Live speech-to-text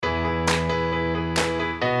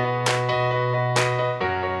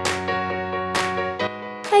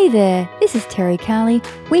Hey there, this is Terry Cowley,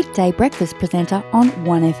 weekday breakfast presenter on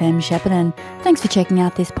 1FM Shepparton. Thanks for checking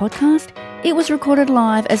out this podcast. It was recorded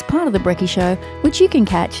live as part of The Brekkie Show, which you can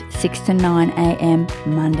catch 6 to 9am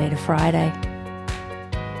Monday to Friday.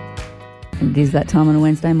 It is that time on a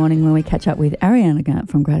Wednesday morning when we catch up with Ariyana Gant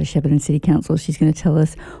from Greater Shepparton City Council. She's going to tell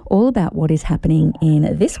us all about what is happening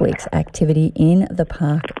in this week's activity in the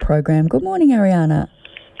park program. Good morning, Ariyana.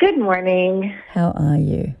 Good morning. How are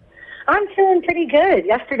you? I'm feeling pretty good.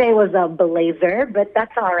 Yesterday was a blazer, but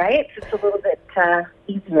that's all right. It's a little bit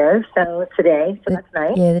easier today, so that's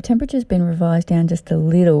nice. Yeah, the temperature's been revised down just a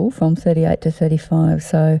little from 38 to 35,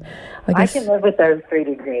 so I guess... I can live with those 3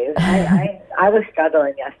 degrees. I was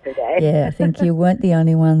struggling yesterday. Yeah, I think you weren't the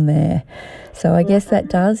only one there. So I guess that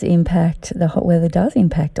does impact, the hot weather does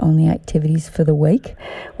impact on the activities for the week.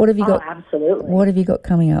 What have you got? Absolutely. What have you got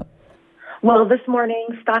coming up? Well, this morning,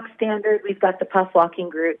 stock standard, we've got the Puff Walking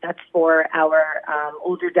Group. That's for our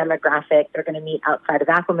older demographic. They're going to meet outside of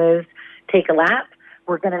Aquamoose, take a lap.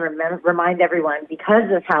 We're going to remind everyone, because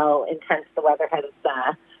of how intense the weather has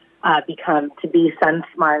become, to be sun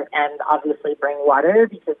smart and obviously bring water,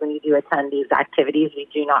 because when you do attend these activities, we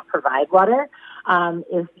do not provide water.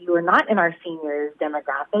 If you are not in our seniors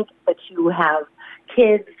demographic, but you have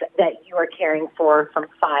kids that you are caring for from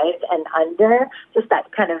 5 and under, just that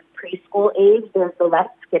kind of preschool age, there's the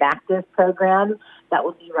Let's Get Active program that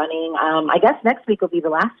will be running. I guess next week will be the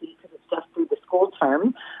last week because it's just through the school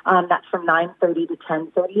term. That's from 9:30 to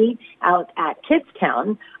 10:30 out at Kids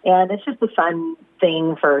Town. And it's just a fun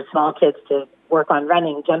thing for small kids to work on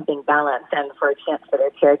running, jumping, balance, and for a chance for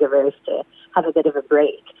their caregivers to have a bit of a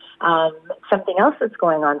break. Something else that's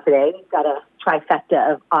going on today, we've got a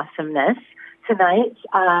trifecta of awesomeness. Tonight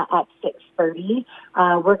at 6:30,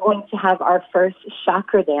 we're going to have our first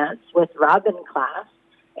chakra dance with Robin class.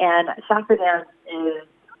 And chakra dance is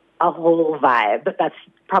a whole vibe. That's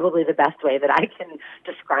probably the best way that I can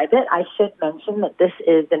describe it. I should mention that this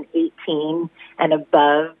is an 18 and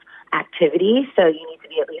above activity, so you need to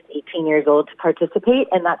be at least 18 years old to participate,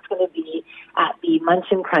 and that's going to be at the Munch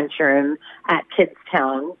and Crunch Room at Kids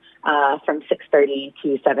Town from 6:30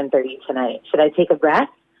 to 7:30 tonight. Should I take a breath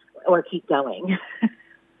or keep going?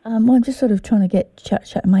 Well, I'm just sort of trying to get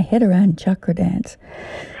my head around chakra dance.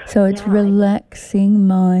 So it's relaxing,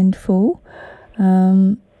 mindful.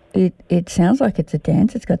 It sounds like it's a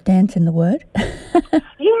dance. It's got dance in the word.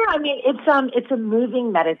 Yeah, I mean, it's a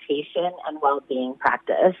moving meditation and well-being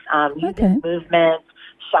practice. Using movement,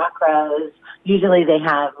 chakras. Usually they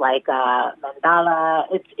have like a mandala.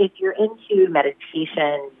 If you're into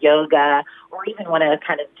meditation, yoga, or even want to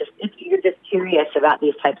kind of just, if you're just curious about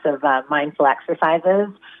these types of mindful exercises,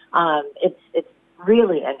 it's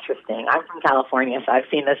really interesting. I'm from California, so I've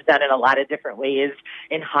seen this done in a lot of different ways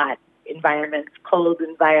in hot environments, cold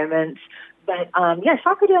environments. But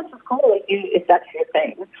chakra dance is cool if that's your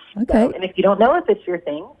thing. Okay. So, and if you don't know if it's your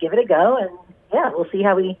thing, give it a go, and we'll see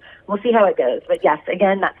how it goes. But yes,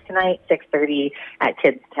 again, that's tonight, 6:30 at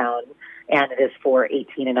Kids Town, and it is for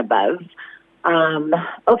 18 and above.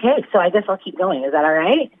 Okay, so I guess I'll keep going. Is that all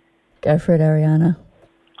right? Go for it, Ariyana.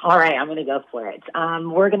 All right, I'm going to go for it.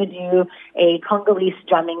 We're going to do a Congolese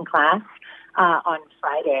drumming class on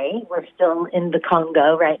Friday. We're still in the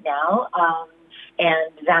Congo right now,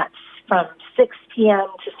 and that's from 6 p.m.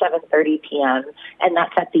 to 7:30 p.m., and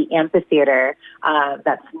that's at the amphitheater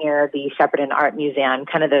that's near the Shepparton Art Museum,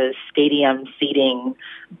 kind of those stadium seating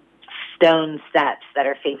stone steps that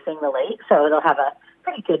are facing the lake, so it'll have a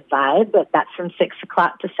pretty good vibe, but that's from 6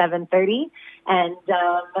 o'clock to 7:30. And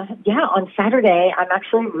on Saturday, I'm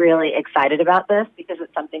actually really excited about this because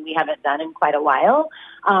it's something we haven't done in quite a while.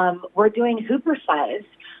 We're doing Hooper Size.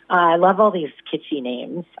 I love all these kitschy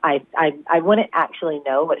names. I wouldn't actually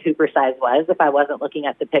know what Hooper Size was if I wasn't looking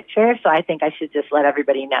at the picture, so I think I should just let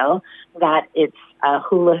everybody know that it's a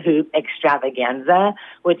hula hoop extravaganza,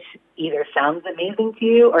 which either sounds amazing to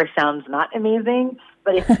you or sounds not amazing.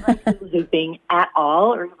 But if you like hula hooping at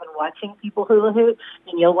all, or even watching people hula hoop,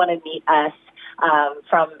 then you'll want to meet us.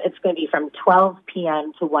 It's going to be from 12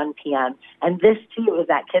 p.m. to 1 p.m. And this, too, is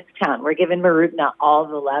at Kids Town. We're giving Marupna all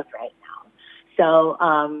the love right now. So,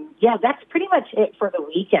 that's pretty much it for the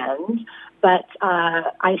weekend. But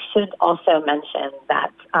I should also mention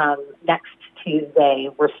that next Tuesday,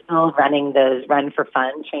 we're still running those Run for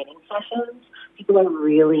Fun training sessions. People are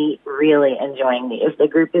really, really enjoying these. The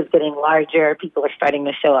group is getting larger. People are starting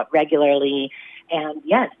to show up regularly. And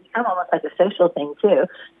yes, it's become almost like a social thing too.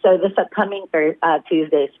 So this upcoming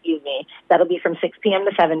Tuesday, that'll be from 6 p.m.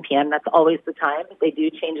 to 7 p.m. That's always the time, but they do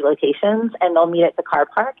change locations, and they'll meet at the car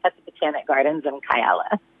park at the Botanic Gardens in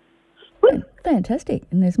Kyala. Fantastic.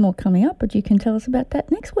 And there's more coming up, but you can tell us about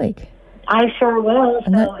that next week. I sure will.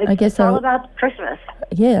 And So I guess it's all about Christmas.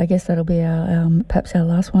 Yeah, I guess that'll be our perhaps our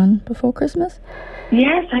last one before Christmas.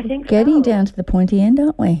 Yes, I think Getting down to the pointy end,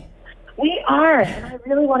 aren't we? We are, and I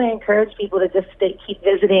really want to encourage people to just keep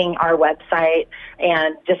visiting our website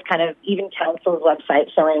and just kind of even council's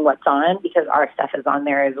website showing what's on, because our stuff is on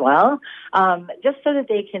there as well, just so that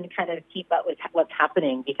they can kind of keep up with what's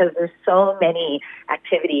happening, because there's so many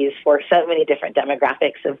activities for so many different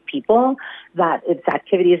demographics of people that it's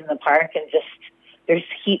activities in the park and just there's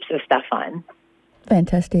heaps of stuff on.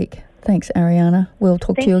 Fantastic. Thanks, Ariyana. We'll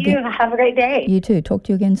talk to you again. Thank you. Have a great day. You too. Talk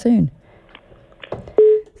to you again soon.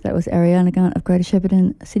 That was Ariyana Gant of Greater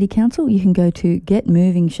Shepparton City Council. You can go to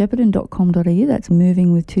getmovingshepparton.com.au. That's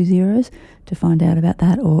moving with 2 zeros to find out about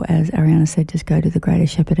that. Or, as Ariyana said, just go to the Greater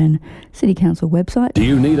Shepparton City Council website. Do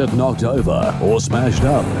you need it knocked over or smashed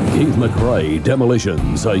up? Keith McRae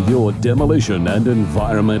Demolitions are your demolition and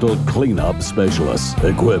environmental cleanup specialists.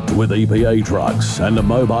 Equipped with EPA trucks and a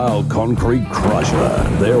mobile concrete crusher.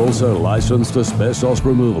 They're also licensed asbestos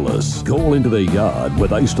removalists. Call into their yard where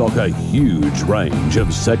they stock a huge range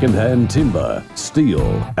of second-hand timber,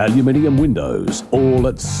 steel, aluminium windows, all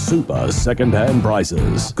at super second-hand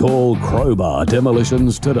prices. Call Crowbar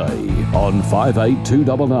Demolitions today on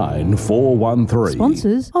 58299 413.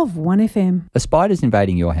 Sponsors of 1FM. Are spiders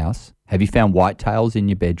invading your house? Have you found whitetails in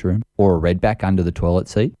your bedroom or a redback under the toilet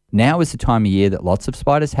seat? Now is the time of year that lots of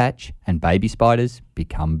spiders hatch and baby spiders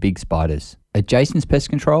become big spiders. At Jason's Pest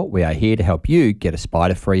Control, we are here to help you get a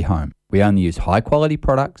spider-free home. We only use high-quality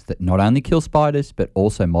products that not only kill spiders, but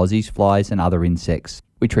also mozzies, flies and other insects.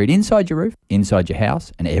 We treat inside your roof, inside your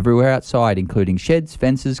house, and everywhere outside, including sheds,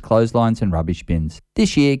 fences, clotheslines and rubbish bins.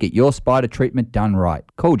 This year, get your spider treatment done right.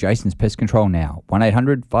 Call Jason's Pest Control now,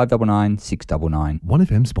 1800 599 699.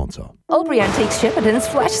 1FM sponsor. Albury Antiques Shepparton's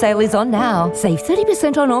flash sale is on now. Save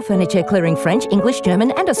 30% on all furniture, clearing French, English,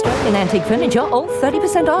 German and Australian antique furniture, all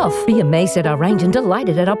 30% off. Be amazed at our range and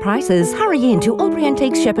delighted at our prices. Hurry in to Albury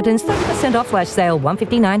Antiques Shepparton's 30% off flash sale,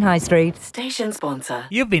 159 High Street. Station sponsor.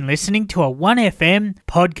 You've been listening to a 1FM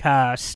podcast.